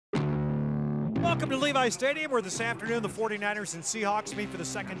Welcome to Levi's Stadium, where this afternoon the 49ers and Seahawks meet for the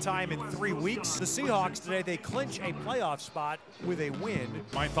second time in 3 weeks. The Seahawks today, they clinch a playoff spot with a win.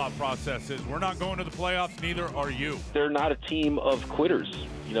 My thought process is we're not going to the playoffs, neither are you. They're not a team of quitters,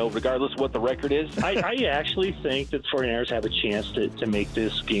 you know, regardless of what the record is. I actually think that the 49ers have a chance to make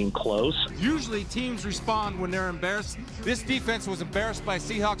this game close. Usually teams respond when they're embarrassed. This defense was embarrassed by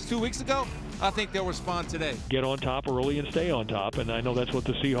Seahawks 2 weeks ago. I think they'll respond today. Get on top early and stay on top, and I know that's what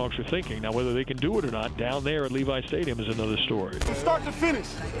the Seahawks are thinking. Now, whether they can do it or not down there at Levi's Stadium is another story. From start to finish,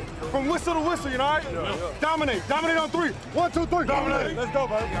 from whistle to whistle, you know, right? Yeah. Dominate on three. 1, 2, 3. Dominate. Let's go,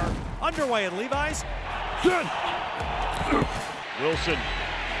 baby. Underway at Levi's. Wilson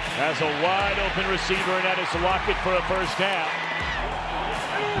has a wide open receiver, and that is Lockett for a first down.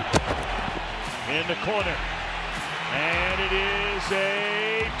 In the corner. And it is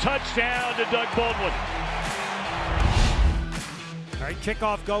a touchdown to Doug Baldwin. All right,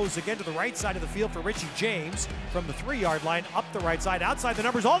 kickoff goes again to the right side of the field for Richie James from the 3-yard line, up the right side, outside the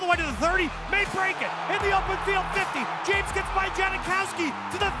numbers, all the way to the 30, may break it, in the open field, 50. James gets by Janikowski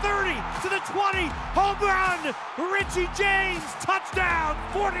to the 30, to the 20, home run, Richie James, touchdown,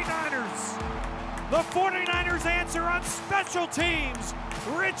 49ers. The 49ers answer on special teams.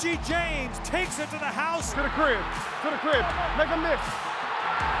 Richie James takes it to the house. To the crib, make a miss.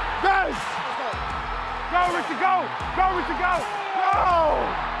 Guys! Go, Richie, go! Go, Richie, go! Go!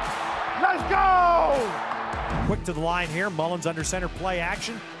 Let's go! Quick to the line here, Mullins under center, play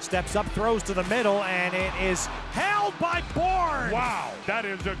action, steps up, throws to the middle, and it is held by Bourne. Wow, that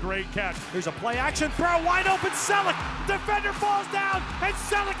is a great catch. Here's a play action throw, wide open, Selleck. Defender falls down, and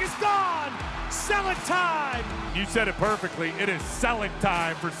Selleck is gone. Selleck time. You said it perfectly. It is Selleck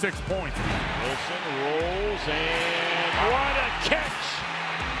time for 6 points. Wilson rolls, and what a catch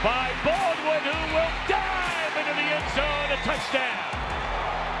by Baldwin, who will dive into the end zone, a touchdown.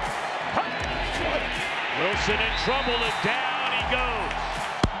 Wilson in trouble, and down he goes.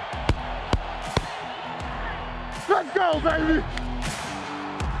 Let's go, baby!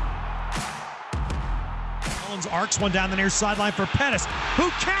 Mullins arcs one down the near sideline for Pettis, who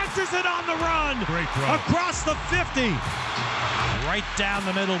catches it on the run. Great throw. Across the 50. Right down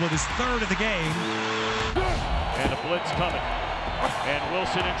the middle with his third of the game. And a blitz coming. And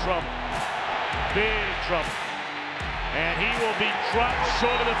Wilson in trouble. Big trouble. And he will be dropped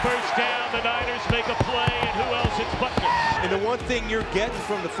short of the first down. The Niners make a play, and who else? It's Butler. And the one thing you're getting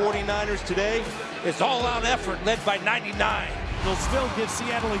from the 49ers today is all-out effort led by 99. They'll still give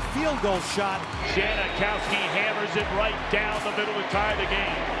Seattle a field goal shot. Janikowski hammers it right down the middle to tie the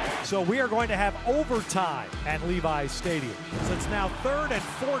game. So we are going to have overtime at Levi's Stadium. So it's now 3rd and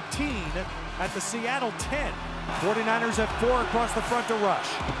 14 at the Seattle 10. 49ers at 4 across the front to rush.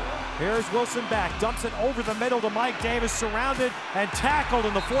 Here's Wilson back, dumps it over the middle to Mike Davis, surrounded and tackled,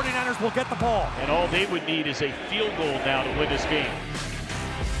 and the 49ers will get the ball. And all they would need is a field goal now to win this game.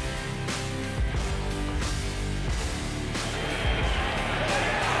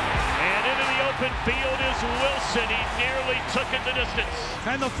 And into the open field is Wilson. He nearly took it the distance.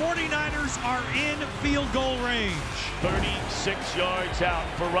 And the 49ers are in field goal range. 36 yards out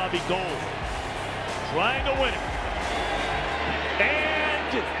for Robbie Gould. Trying to win it.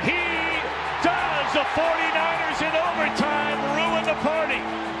 And he does. The 49ers in overtime ruin the party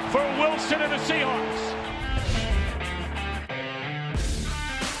for Wilson and the Seahawks.